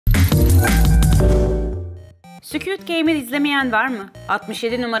Squid Game'in izlemeyen var mı?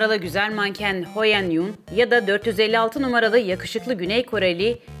 67 numaralı güzel manken HoYeon Jung ya da 456 numaralı yakışıklı Güney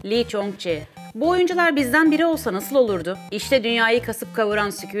Koreli Lee Jung-jae. Bu oyuncular bizden biri olsa nasıl olurdu? İşte dünyayı kasıp kavuran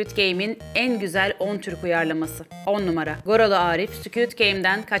Squid Game'in en güzel 10 Türk uyarlaması. 10 numara. Goralı Arif Squid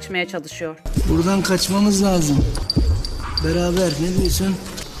Game'den kaçmaya çalışıyor. Buradan kaçmamız lazım. Beraber, ne diyorsun?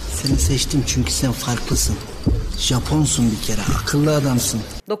 Seni seçtim çünkü sen farklısın. Japonsun bir kere, akıllı adamsın.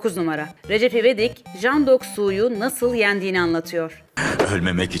 9 numara. Recep İvedik, Jandok Su'yu nasıl yendiğini anlatıyor.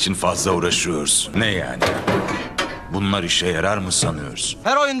 Ölmemek için fazla uğraşıyoruz. Ne yani? Bunlar işe yarar mı sanıyoruz?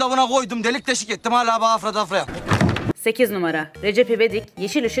 Her oyunda buna koydum, delik deşik ettim, hala afra. 8 numara. Recep İvedik,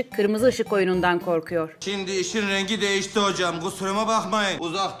 yeşil ışık kırmızı ışık oyunundan korkuyor. Şimdi işin rengi değişti hocam, kusuruma bakmayın.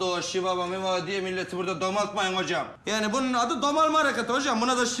 Uzak Doğu, Şivava, Miva diye milleti burada domaltmayın hocam. Yani bunun adı domalma hareketi hocam,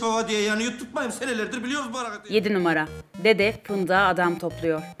 buna da Şivava diye yani yutturtmayın, senelerdir biliyoruz bu hareketi. 7 numara. Dede fındığa adam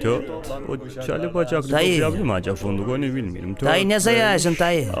topluyor. O çali bacaklı toplayabilir mi acaba fındık, onu bilmiyorum. Dayı ne sayarsın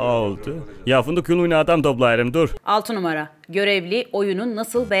dayı? Oldu. Ya fındık yoluyla adam toplayarım, dur. 6 numara. Görevli oyunu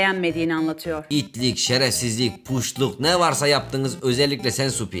nasıl beğenmediğini anlatıyor. İtlik, şerefsizlik, puşluk ne varsa yaptınız, özellikle sen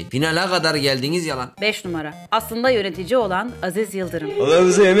Supi. Finale kadar geldiniz yalan. 5 numara. Aslında yönetici olan Aziz Yıldırım.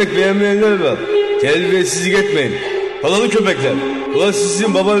 Alanınıza yemek beğenmeyenler var. Terbiyesizlik etmeyin. Halalı köpekler. Ulan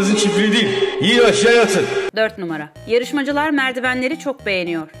sizin babanızın çiftliği değil. Yiyin aşağı yatın. 4 numara. Yarışmacılar merdivenleri çok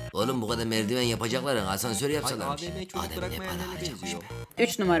beğeniyor. Oğlum bu kadar merdiven yapacaklar, asansör yapsalarmış.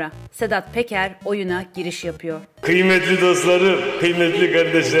 3 numara. Sedat Peker oyuna giriş yapıyor. Kıymetli dostlarım, kıymetli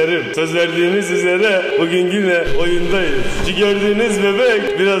kardeşlerim, söz verdiğimiz üzere bugün yine oyundayız. Şu gördüğünüz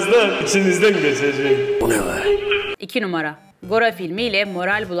bebek birazdan içinizden geçecek. Bu ne var? 2 numara. Gora filmiyle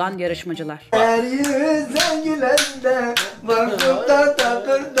moral bulan yarışmacılar. Her yüzden gülen de bakıp da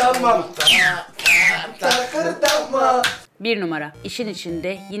takırdama. 1 numara. İşin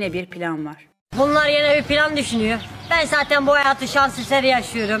içinde yine bir plan var. Bunlar yine bir plan düşünüyor. Ben zaten bu hayatı şans eseri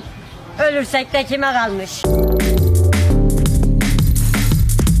yaşıyorum. Ölürsek de kime kalmış?